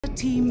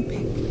team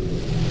pick.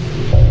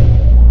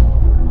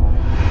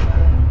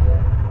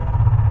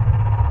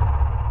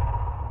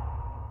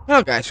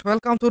 Hello guys,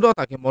 welcome to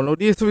Dota Kimono.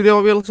 This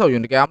video will show you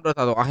the game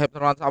Dota 2. I have to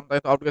run some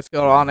type of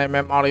skill on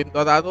MMR in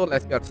Dota 2.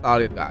 Let's get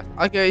started guys.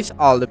 Okay, it's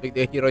all the big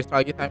day heroes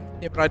target time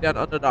team right there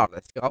on the dark.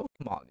 Let's go.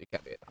 Come on, you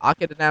can do it.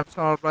 Okay, the name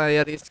of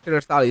player is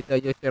Crystallis,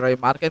 the user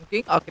Market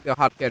King. Okay, the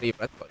hard carry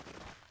press point.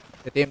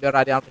 The team the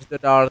Radiant is the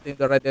dark, team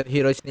the Radiant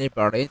hero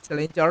Sniper, Range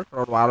Challenger,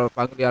 Rottweiler,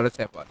 Panglia,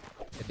 7.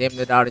 The team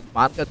the dark is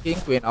Market King,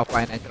 Queen of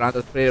Finance,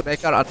 Random Spirit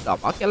Breaker, and Dom.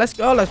 Okay, let's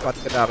go. Let's watch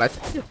the let's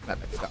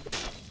go.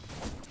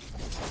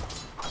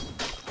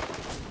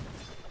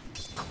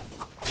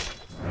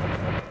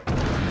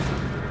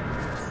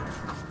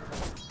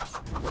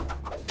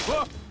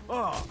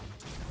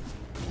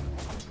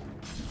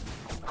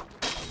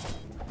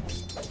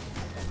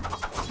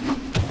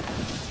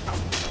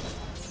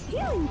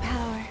 Healing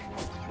power.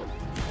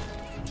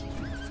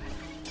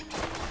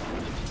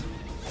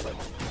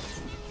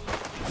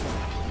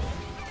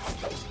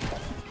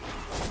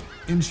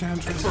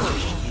 Enchantress.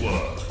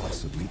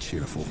 Possibly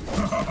cheerful.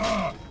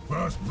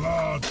 First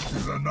blood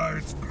is a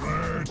knight's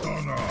great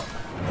honor.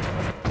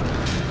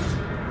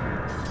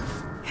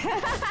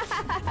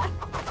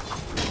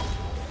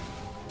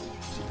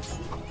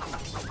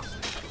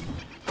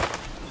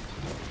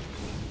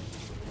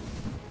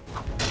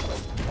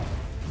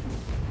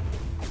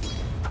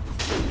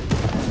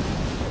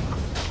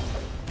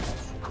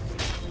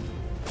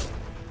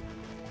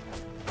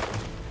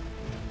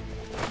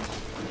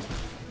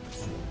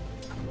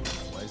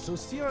 Why so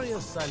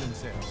serious,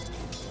 Silencer?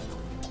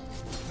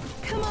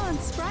 Come on,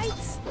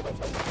 sprites. Where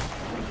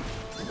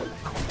are you going?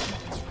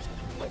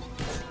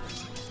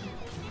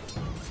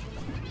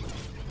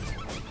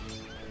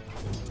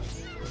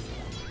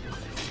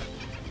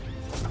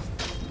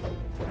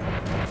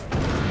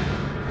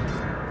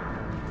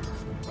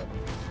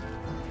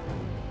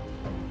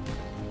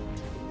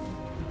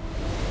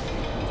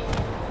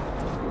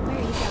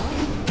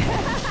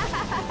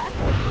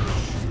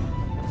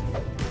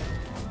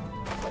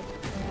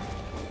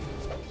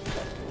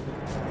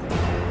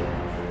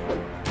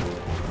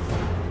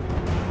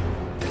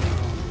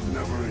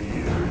 Never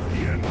hear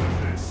the end of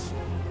this.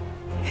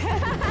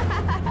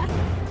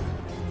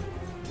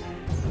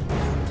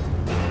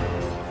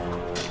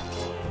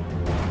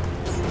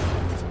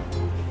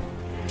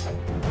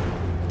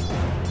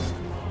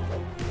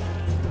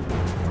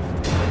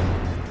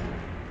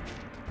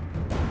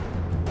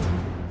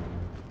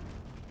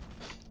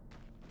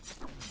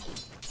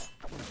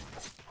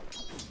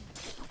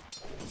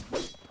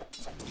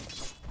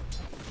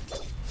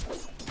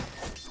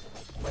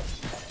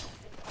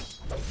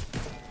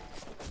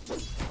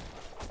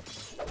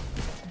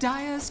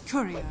 Dire's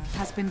courier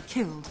has been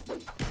killed.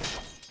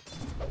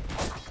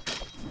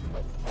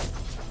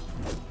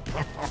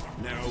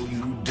 No,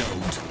 you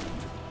don't.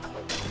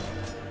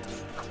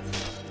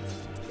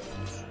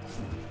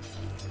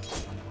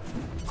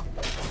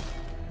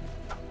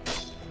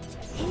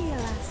 Heal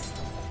us.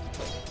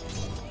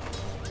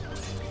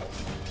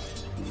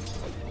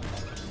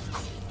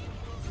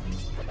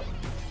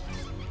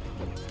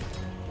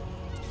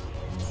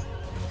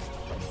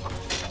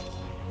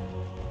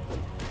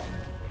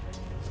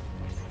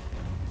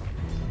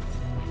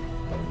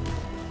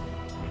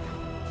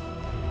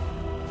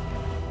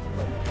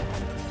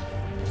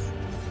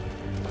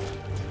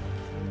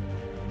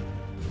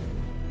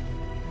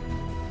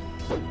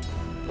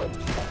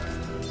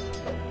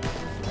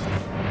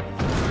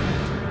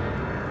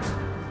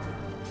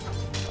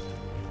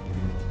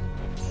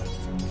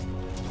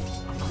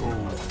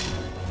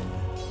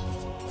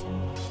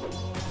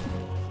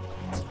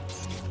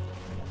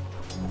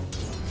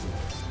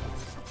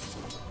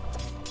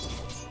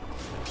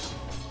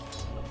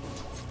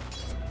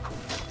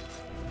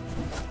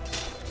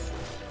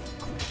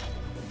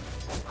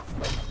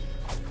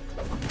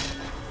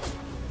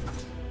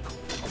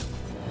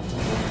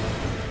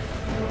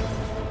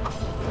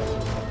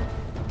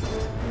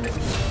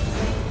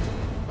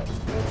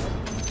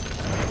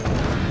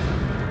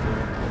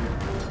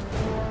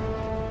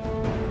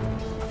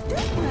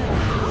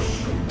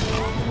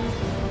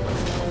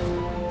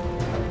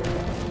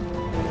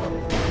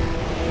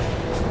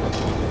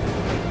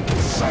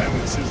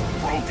 Silence is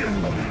broken.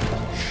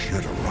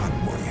 Should've run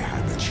when you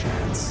had the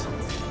chance.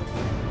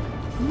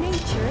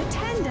 Nature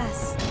attend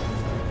us.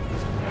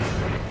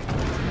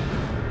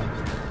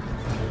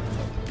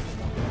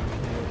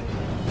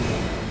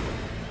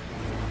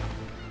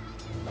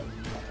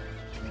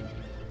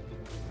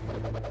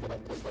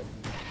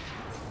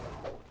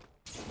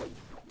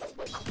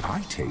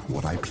 I take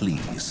what I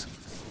please.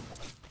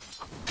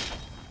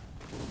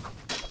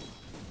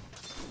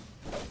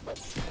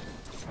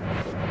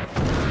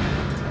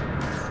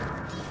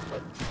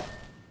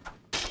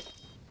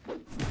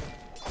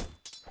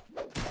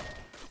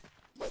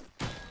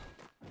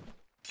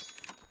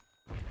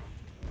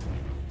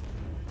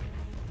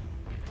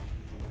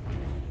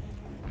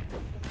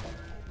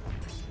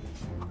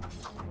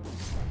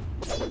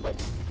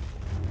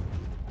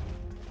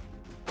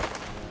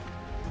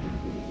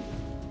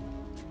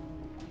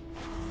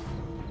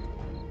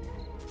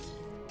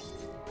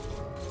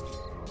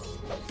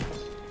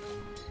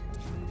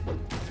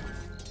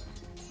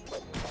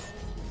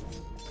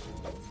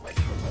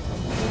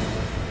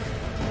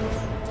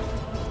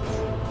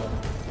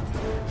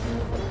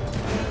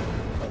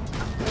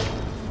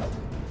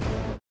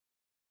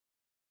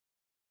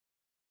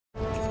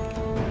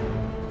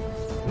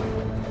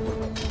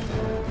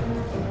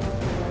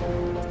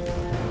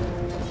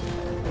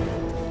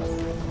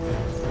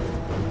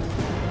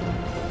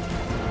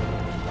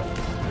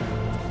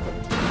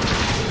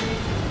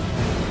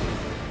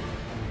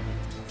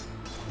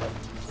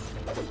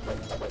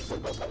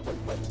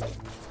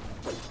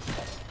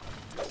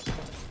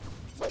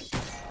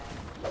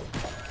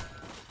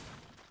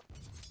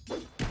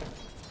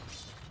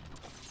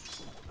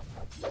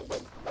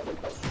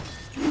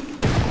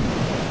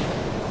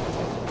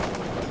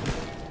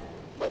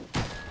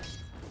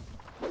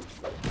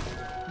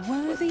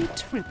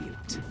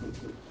 tribute.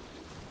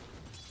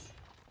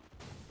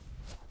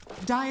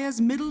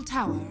 Dire's middle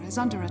tower is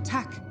under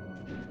attack.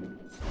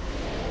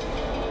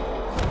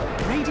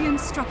 Radiant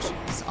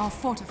structures are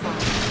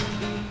fortified.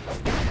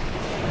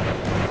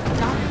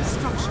 Dire's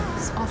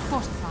structures are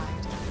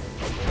fortified.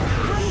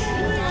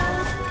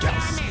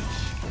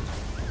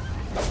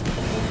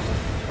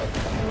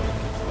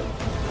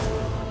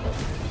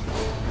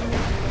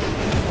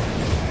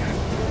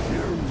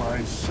 Hear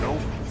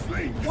myself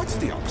think. What's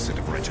the opposite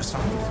of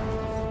regicide?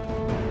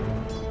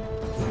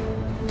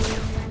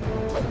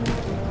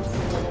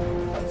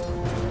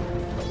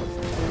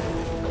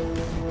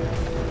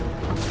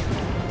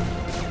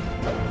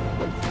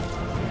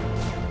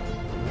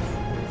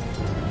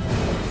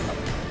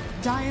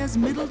 Dire's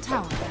middle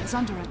tower is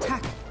under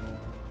attack.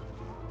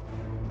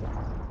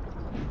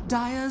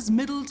 Dire's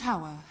middle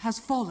tower has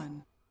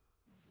fallen.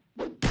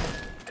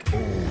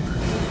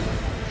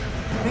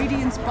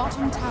 Radiant's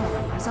bottom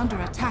tower is under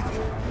attack.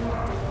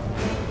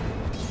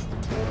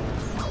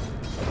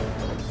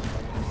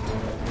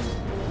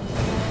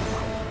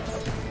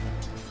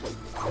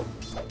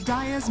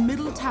 Dire's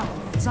middle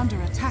tower is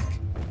under attack.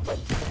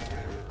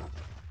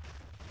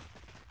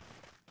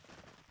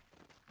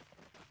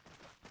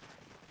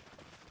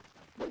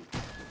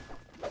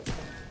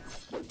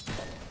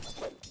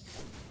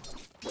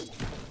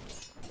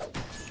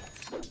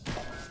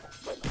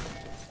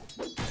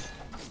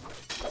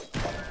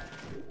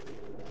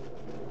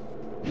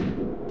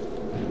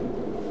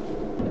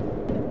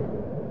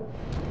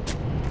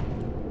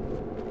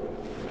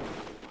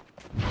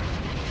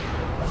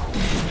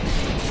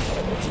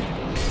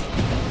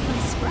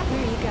 Where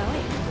are you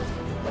going?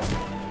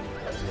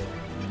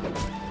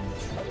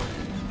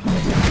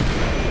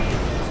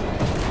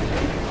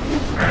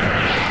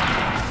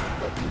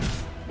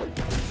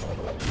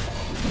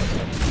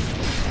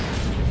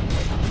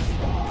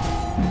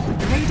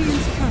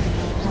 Radiant's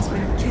courier has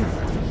been killed.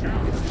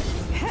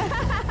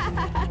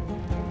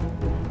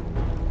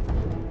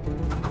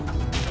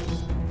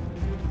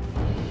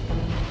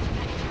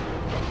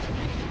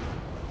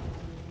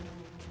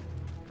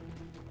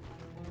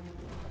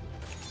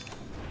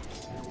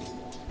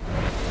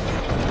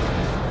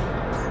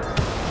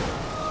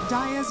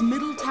 Dire's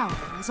middle tower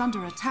is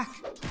under attack.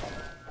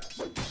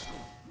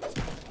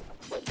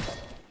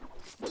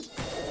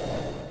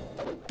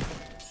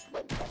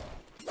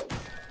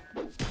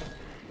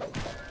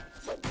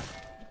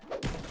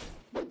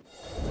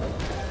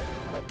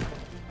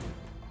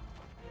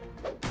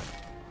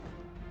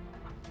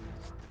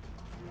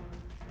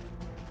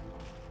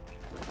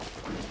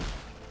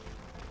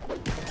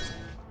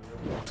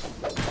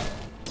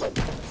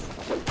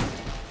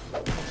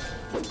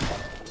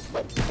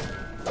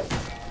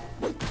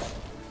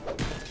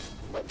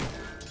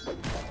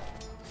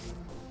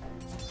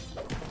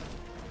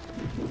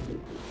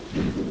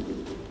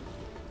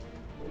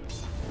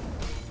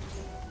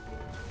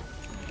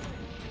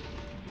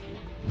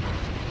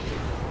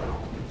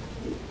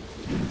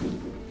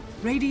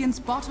 Radiant's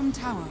bottom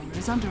tower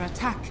is under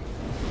attack.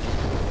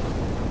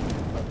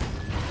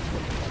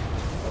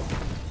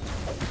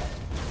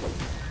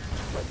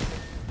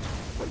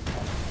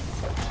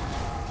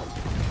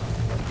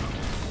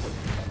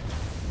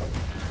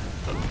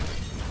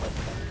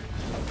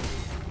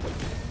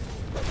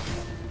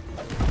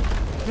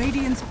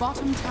 Radiant's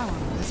bottom tower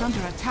is under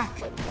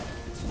attack.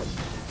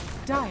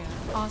 Dire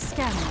are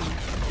scanning.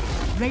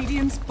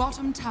 Radiant's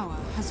bottom tower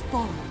has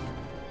fallen.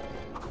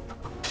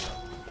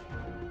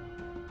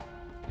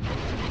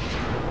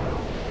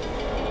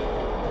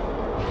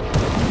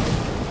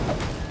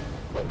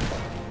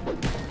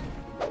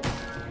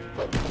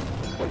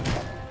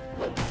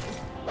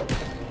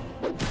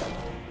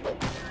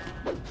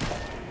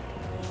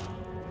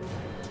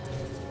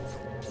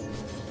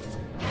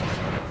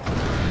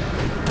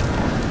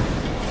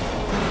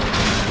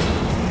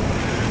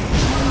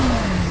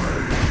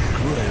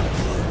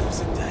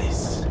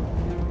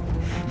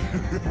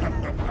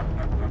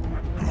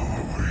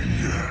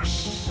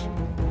 Yes.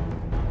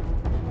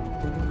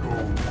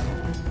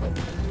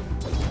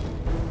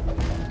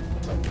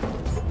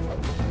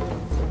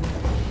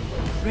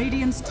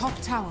 Radiant's top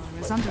tower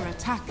is under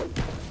attack.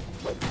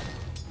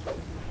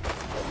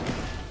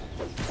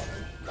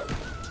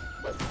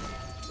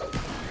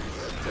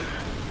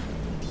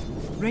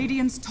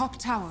 Radiant's top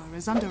tower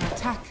is under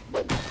attack.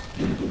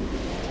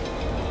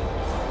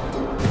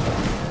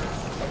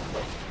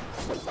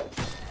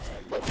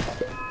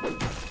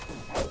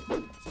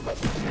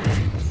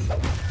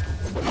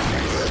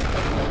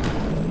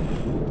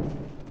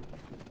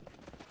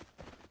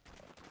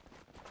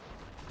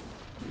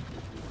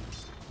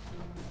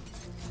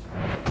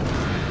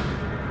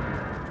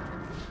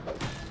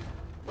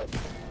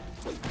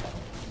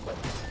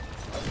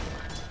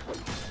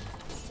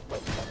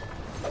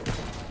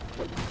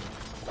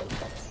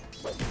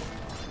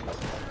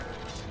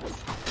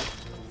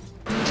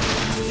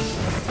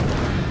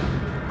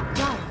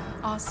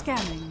 Are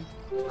scanning.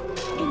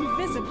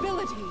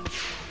 Invisibility.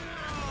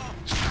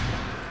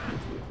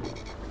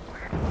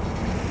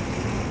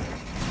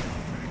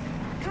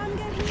 Come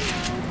get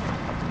healed.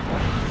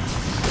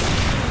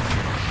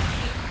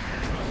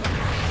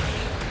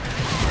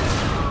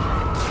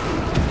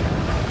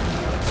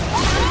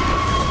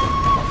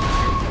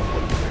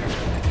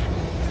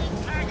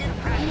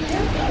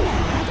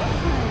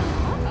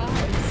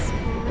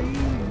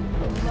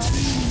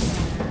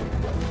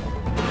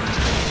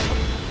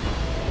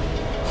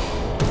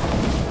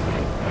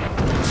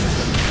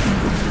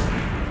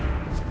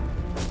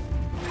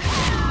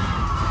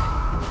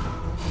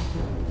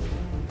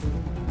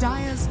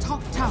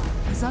 top tower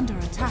is under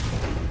attack.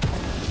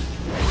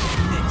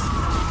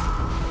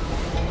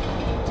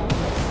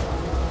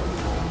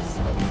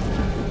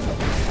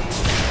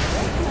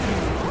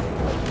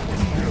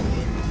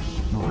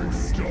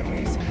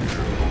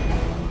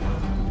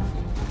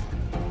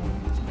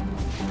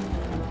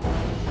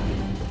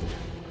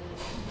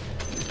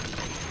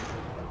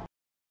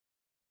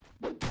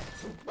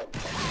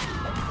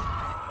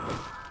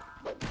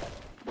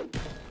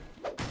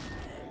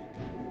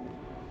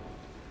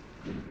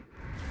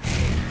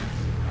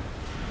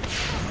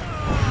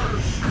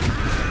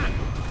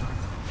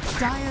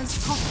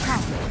 Dire's top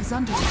tower is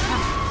under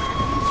attack.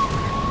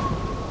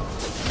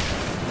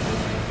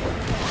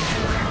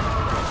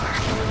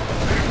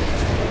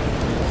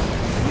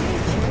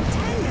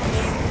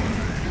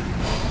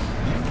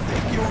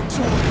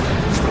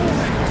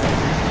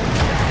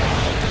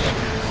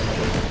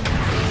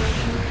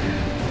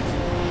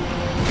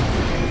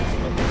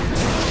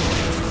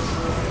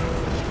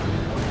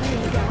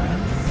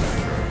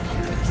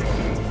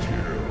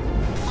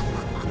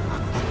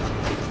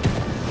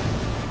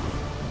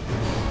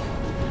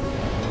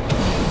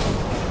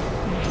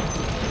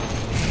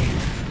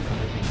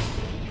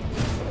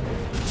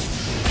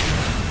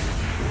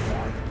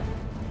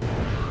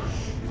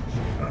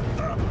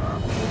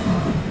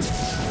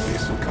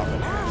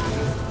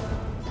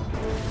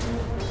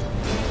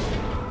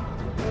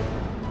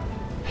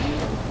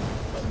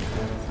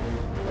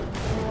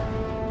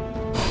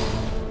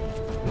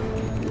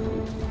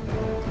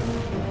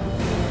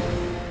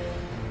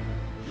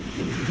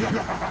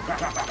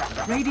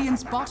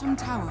 Radiant's bottom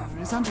tower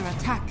is under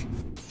attack.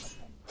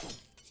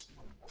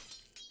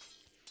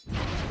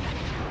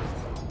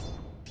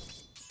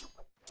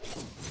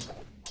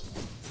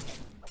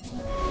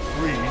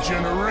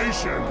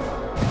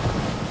 Regeneration!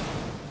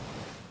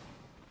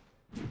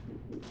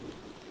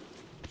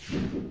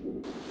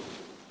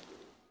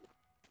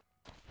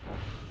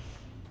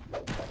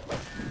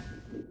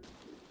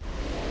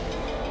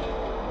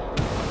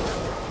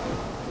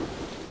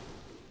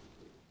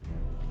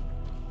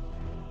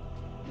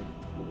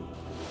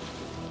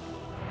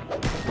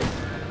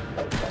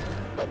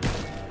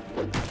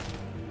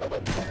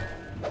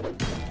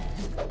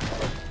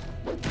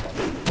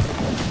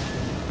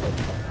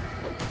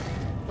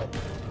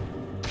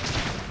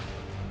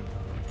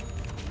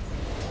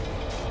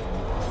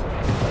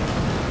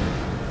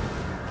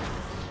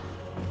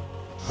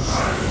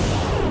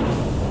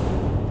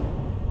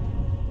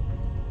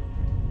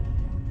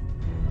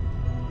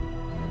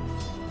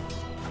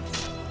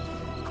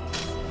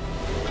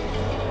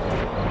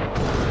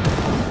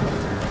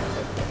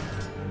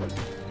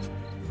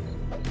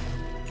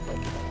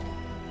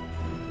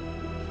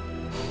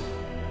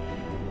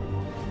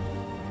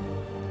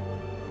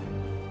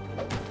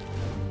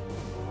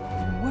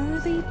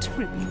 Worthy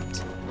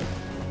tribute.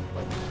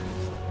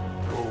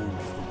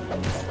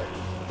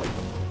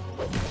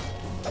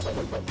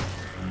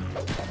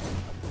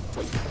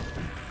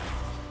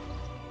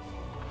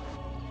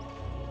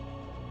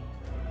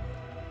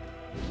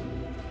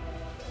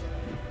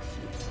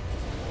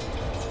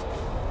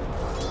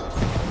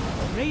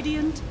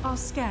 Radiant are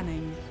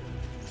scanning.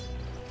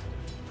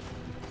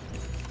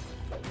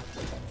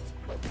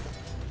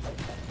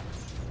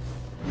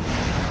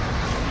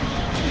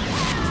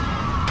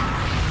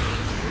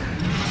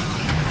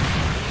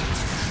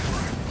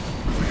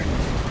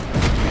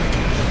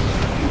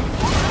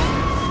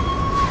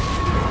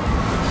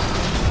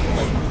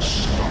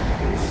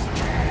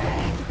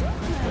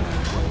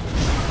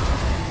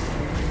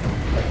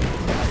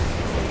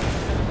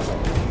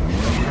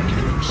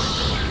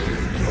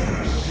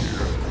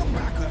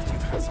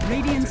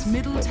 Radiant's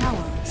middle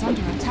tower is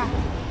under attack.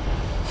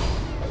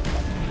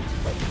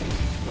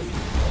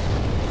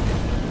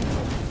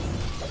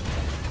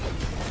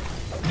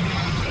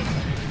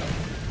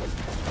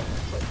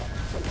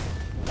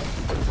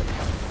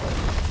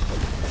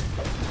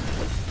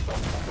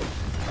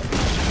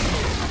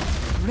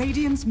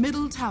 Radiant's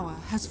middle tower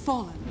has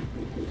fallen.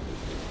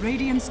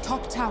 Radiant's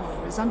top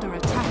tower is under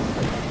attack.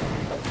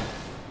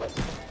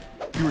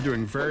 You are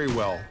doing very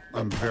well.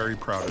 I'm very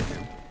proud of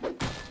you.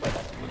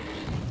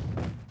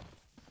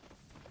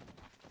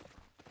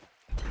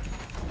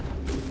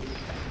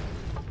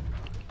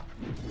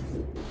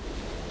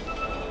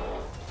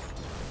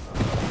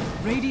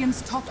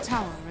 Radiant's top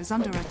tower is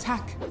under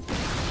attack.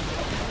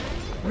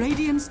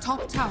 Radiant's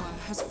top tower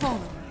has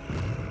fallen.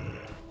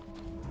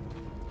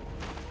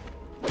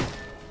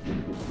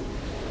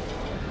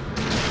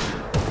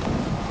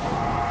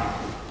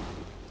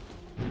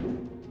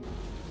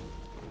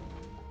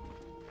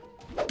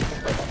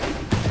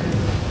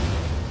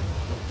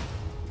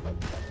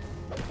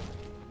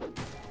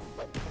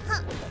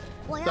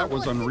 That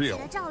was unreal.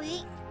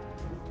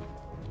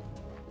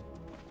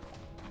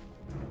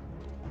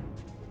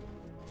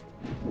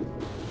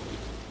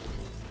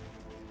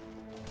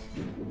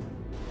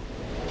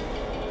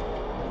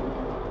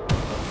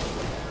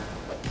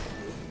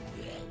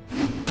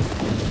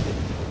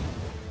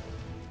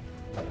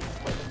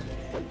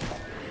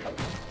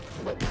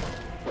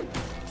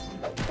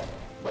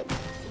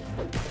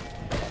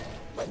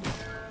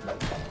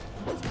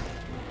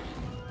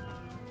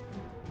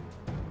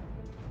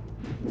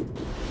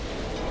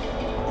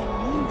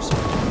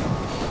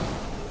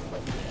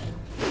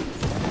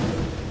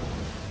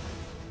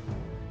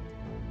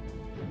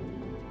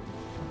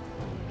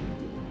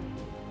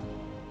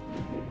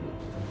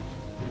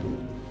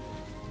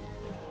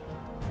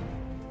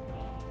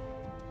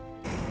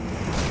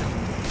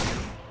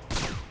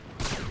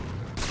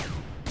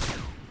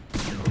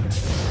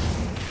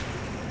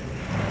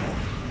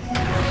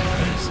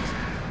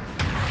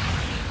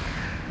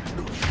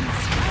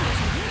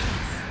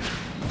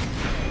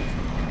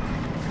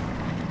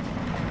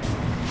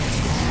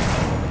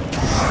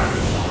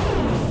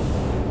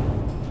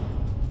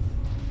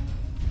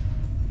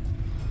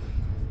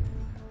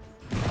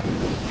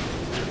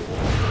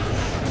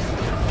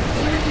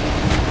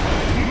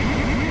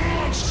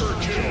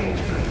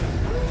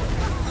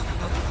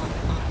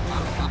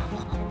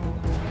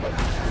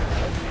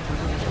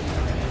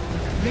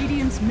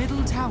 Radiant's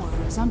middle tower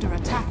is under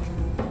attack.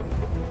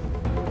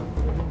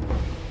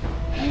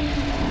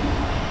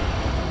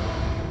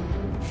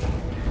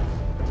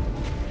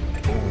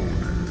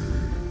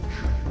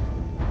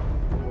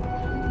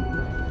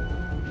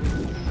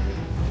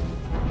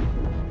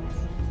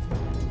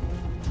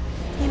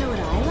 You know what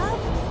I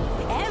love?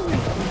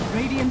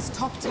 Everything. Radiant's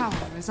top tower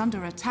is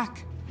under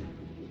attack.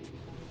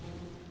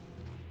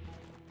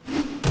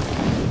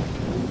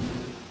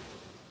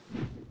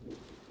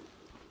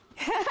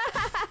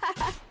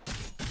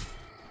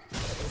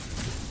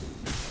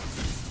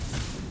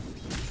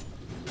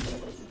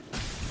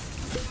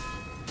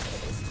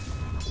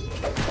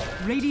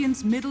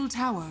 Radiant's middle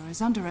tower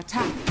is under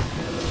attack.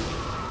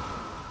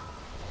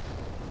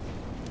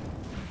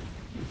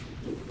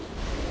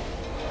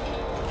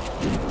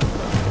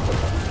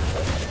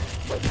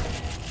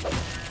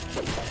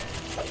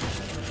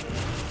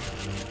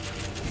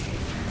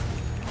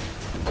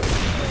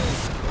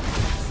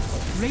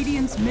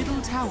 Radiant's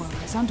middle tower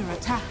is under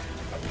attack.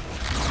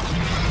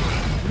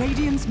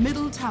 Radiant's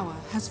middle tower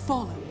has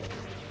fallen.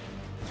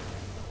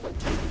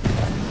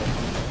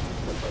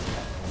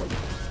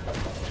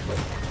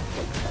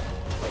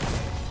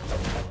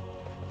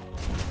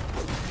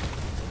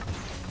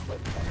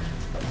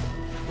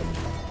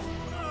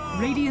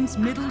 Radiant's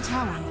middle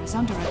tower is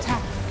under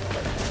attack.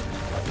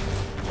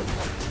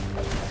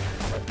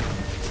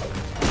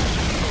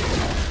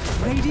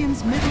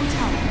 Radiant's middle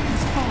tower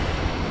has fallen.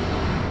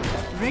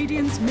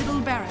 Radiant's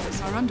middle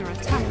barracks are under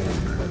attack.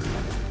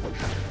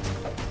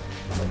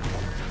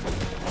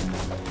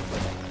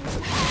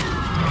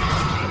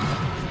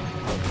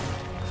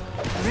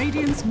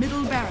 Radiant's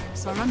middle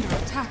barracks are under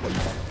attack.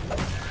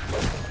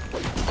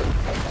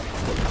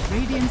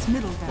 Radiant's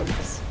middle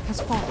barracks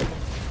has fallen.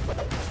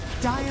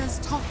 Dire's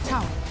top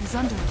tower is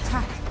under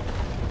attack.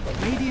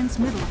 Radiant's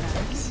middle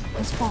barracks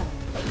has fallen.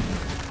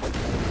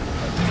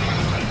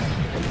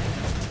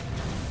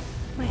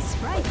 My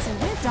sprites are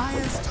with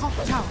Dire's top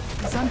tower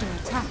is under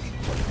attack.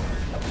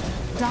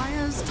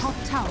 Dire's top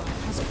tower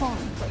has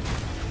fallen.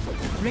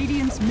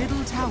 Radiant's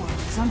middle tower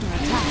is under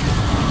attack.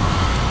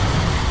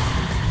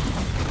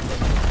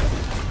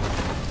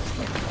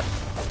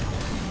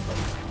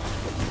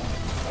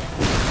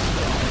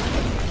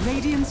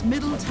 Radiant's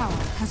middle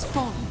tower has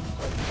fallen.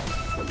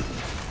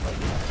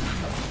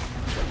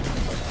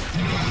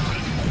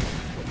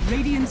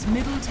 Radiant's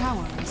middle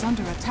tower is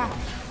under attack.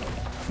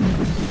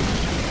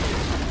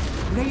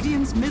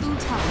 Radiant's middle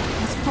tower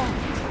has fallen.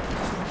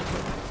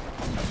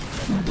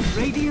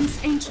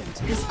 Radiant's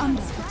ancient is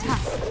under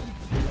attack.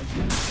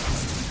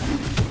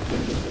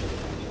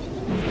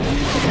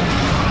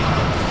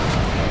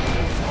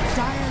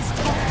 Dire's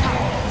top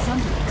tower is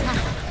under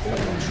attack.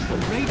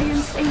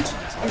 Radiant's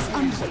ancient is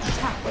under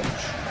attack.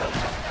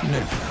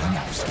 Never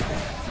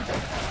underestimate.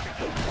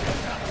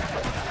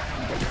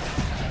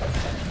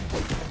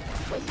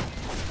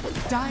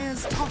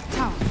 Dire's top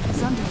tower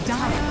is under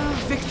Dire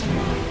victory.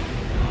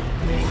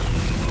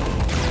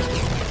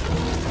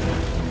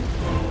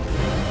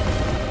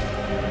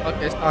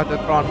 Okay, start the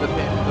round with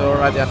team the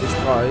Radiant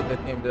destroyed. The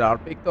team that are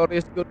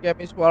victorious. Good game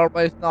is well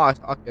played. Nice.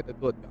 Okay, the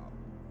good job.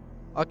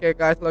 Okay,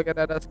 guys, look at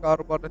the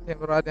scoreboard. The team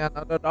Radiant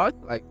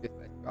underdogs like this.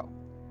 Let's go.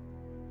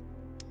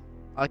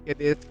 Okay,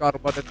 the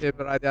scoreboard. The team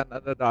Radiant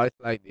underdogs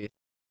like this.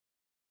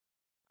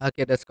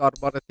 Okay, the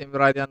scoreboard. The team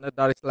Radiant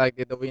underdogs like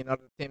this. The winner,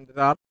 the team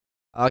that are.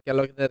 Okay,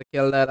 look at the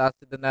kill that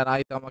accident and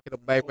item. Okay, the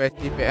backbase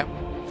TPM.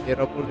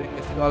 Hero pulling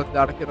his goals.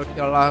 Dark hero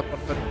kill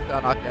person.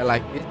 Okay,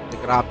 like this. The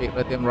graphic.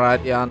 The team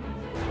Radiant.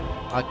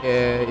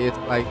 Okay, it's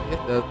like this.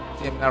 The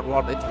team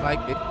network is like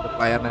this. The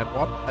player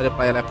network, the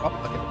player laptop,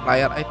 okay, the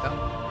player item,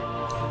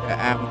 the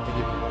MVP.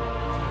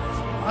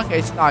 Okay,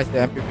 it's nice.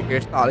 The MVP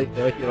Crystallis,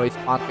 the hero is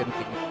mountain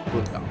king.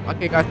 Good job.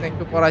 Okay, guys, thank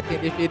you for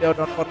watching this video.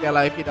 Don't forget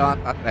like video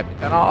and subscribe to the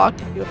channel. I'll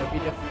see you in the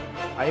video.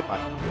 Bye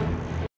bye.